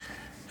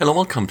Hello,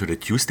 welcome to the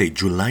Tuesday,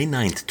 July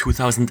 9th,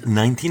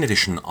 2019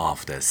 edition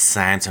of the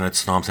SANS and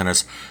Storm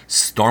Center's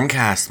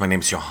StormCast. My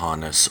name is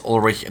Johannes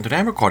Ulrich and today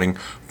I'm recording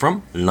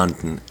from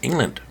London,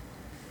 England.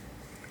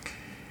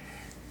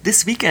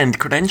 This weekend,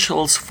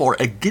 credentials for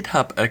a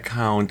GitHub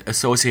account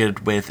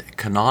associated with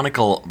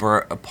Canonical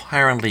were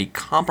apparently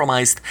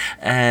compromised,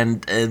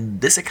 and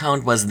this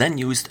account was then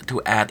used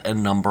to add a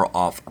number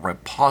of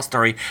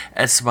repository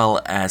as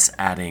well as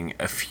adding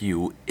a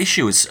few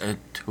issues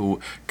to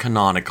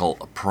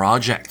Canonical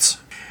projects.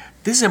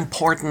 This is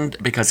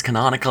important because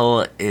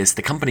Canonical is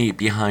the company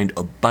behind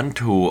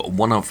Ubuntu,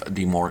 one of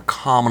the more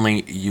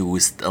commonly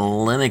used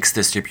Linux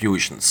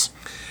distributions.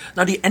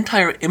 Now, the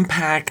entire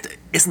impact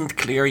isn't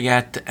clear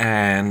yet,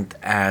 and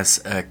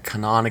as a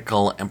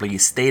Canonical employee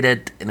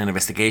stated, an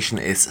investigation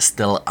is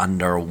still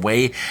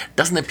underway.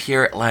 Doesn't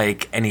appear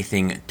like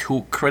anything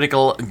too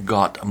critical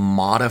got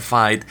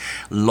modified.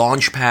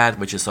 Launchpad,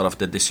 which is sort of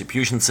the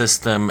distribution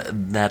system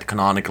that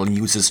Canonical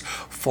uses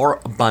for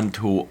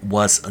Ubuntu,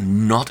 was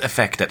not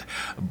affected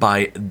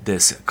by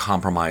this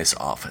compromise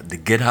of the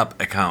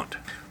GitHub account.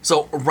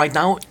 So right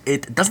now,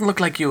 it doesn't look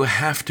like you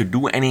have to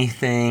do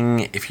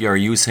anything if you're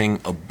using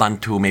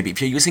Ubuntu. Maybe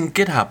if you're using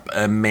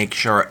GitHub, make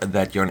sure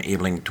that you're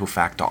enabling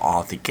two-factor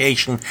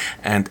authentication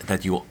and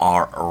that you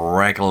are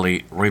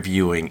regularly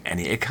reviewing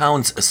any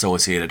accounts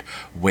associated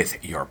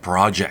with your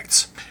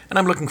projects. And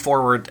I'm looking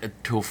forward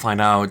to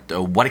find out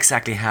what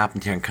exactly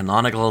happened here in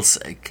Canonical's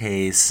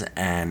case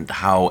and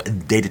how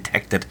they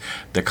detected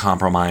the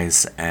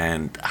compromise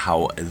and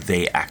how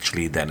they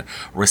actually then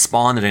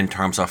responded in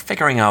terms of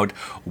figuring out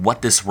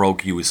what this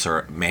rogue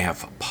user may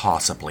have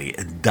possibly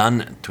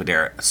done to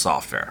their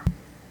software.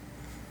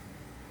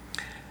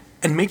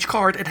 And mage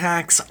card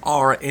attacks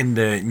are in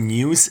the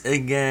news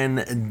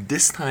again.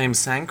 This time,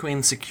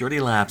 Sanguine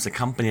Security Labs, a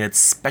company that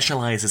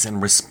specializes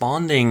in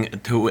responding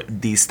to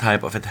these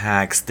type of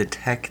attacks,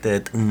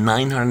 detected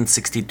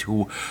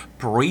 962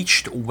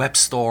 breached web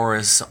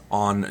stores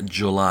on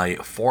July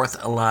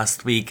 4th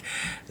last week.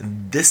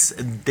 This,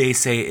 they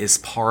say, is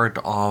part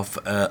of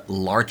a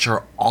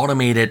larger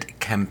automated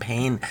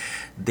campaign.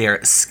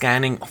 They're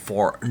scanning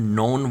for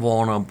known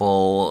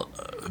vulnerable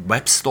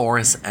web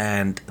stores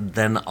and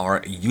then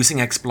are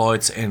using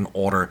exploits in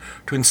order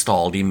to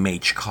install the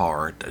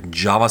MageCard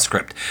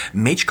JavaScript.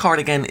 MageCard,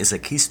 again, is a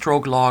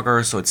keystroke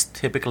logger, so it's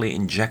typically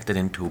injected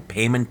into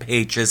payment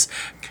pages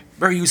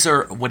where a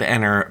user would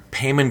enter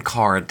payment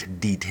card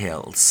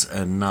details.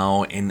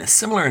 Now, in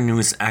similar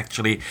news,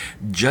 actually,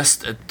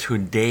 just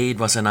today it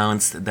was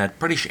announced that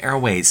British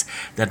Airways,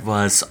 that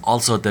was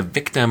also the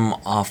victim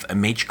of a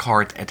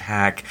MageCard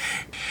attack,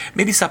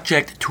 may be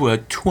subject to a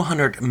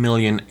 €200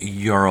 million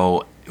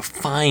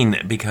fine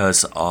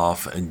because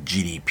of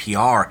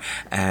GDPR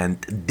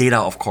and data,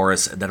 of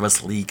course, that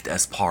was leaked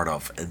as part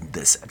of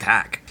this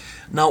attack.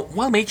 Now,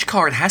 while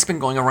MageCard has been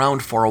going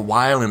around for a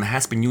while and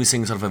has been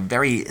using sort of a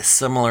very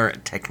similar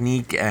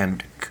technique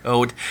and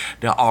code,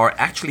 there are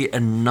actually a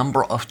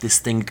number of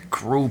distinct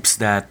groups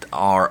that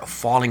are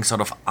falling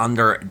sort of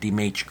under the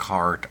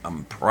MageCard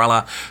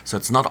umbrella, so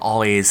it's not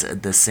always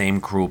the same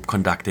group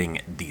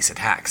conducting these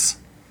attacks.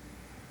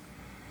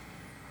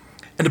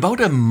 And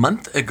about a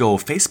month ago,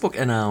 Facebook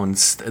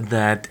announced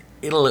that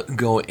it'll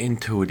go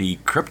into the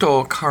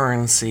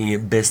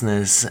cryptocurrency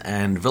business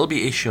and will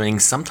be issuing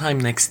sometime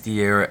next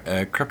year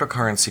a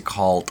cryptocurrency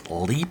called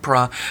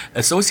Libra,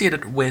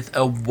 associated with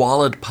a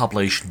wallet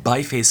published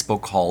by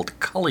Facebook called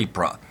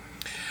Calibra.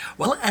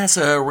 Well, as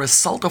a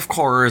result, of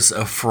course,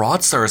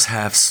 fraudsters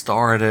have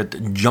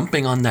started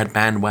jumping on that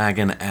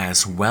bandwagon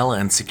as well,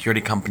 and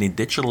security company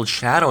Digital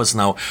Shadows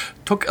now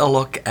took a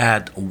look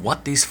at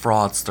what these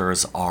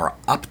fraudsters are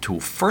up to.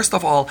 First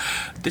of all,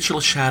 Digital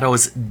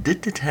Shadows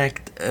did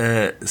detect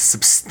a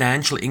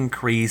substantial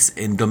increase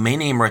in domain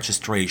name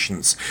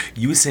registrations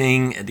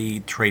using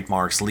the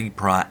trademarks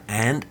Libra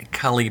and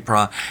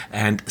Calibra,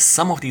 and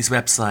some of these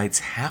websites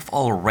have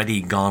already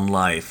gone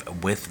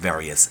live with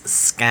various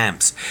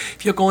scams.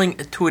 If you're going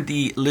to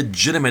the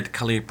legitimate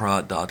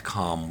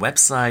Calibra.com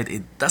website,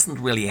 it doesn't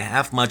really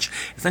have much.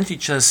 Essentially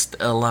just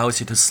allows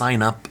you to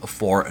sign up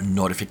for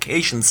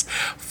notifications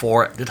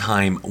for the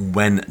time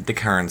when the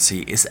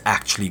currency is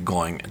actually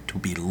going to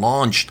be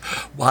launched.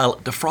 While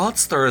the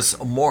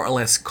fraudsters more or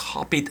less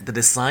copied the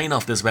design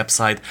of this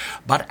website,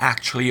 but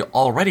actually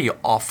already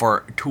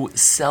offer to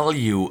sell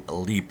you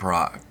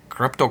Libra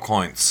crypto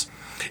coins.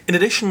 In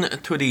addition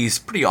to these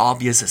pretty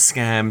obvious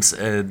scams,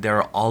 there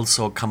are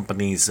also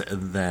companies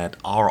that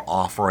are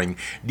offering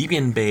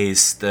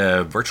Debian-based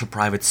virtual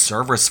private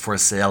servers for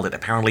sale that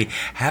apparently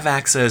have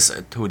access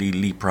to the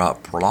Libra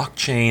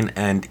blockchain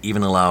and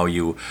even allow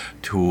you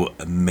to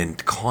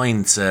mint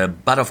coins.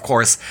 But of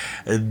course,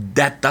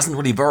 that doesn't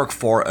really work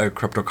for a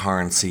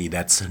cryptocurrency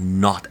that's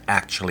not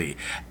actually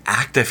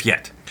active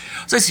yet.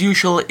 So as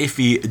usual, if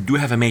we do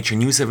have a major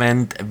news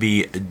event,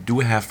 we do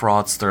have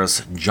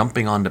fraudsters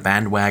jumping on the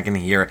bandwagon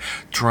here,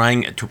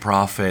 trying to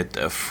profit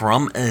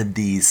from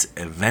these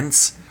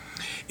events.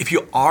 If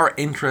you are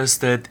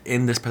interested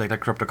in this particular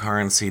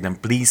cryptocurrency, then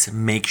please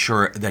make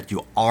sure that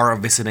you are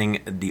visiting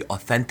the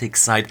authentic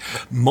site.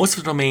 Most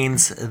of the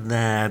domains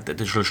that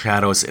Digital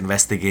Shadows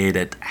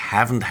investigated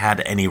haven't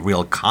had any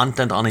real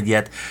content on it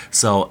yet,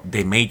 so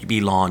they may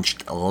be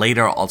launched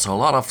later. Also, a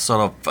lot of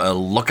sort of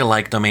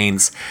lookalike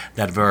domains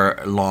that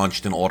were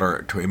launched in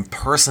order to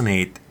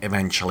impersonate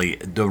eventually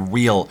the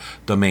real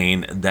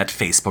domain that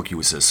Facebook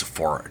uses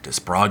for this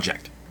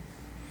project.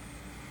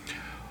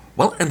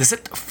 Well, and that's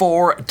it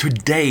for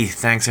today.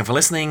 Thanks again for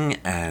listening,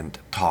 and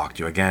talk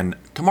to you again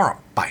tomorrow.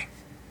 Bye.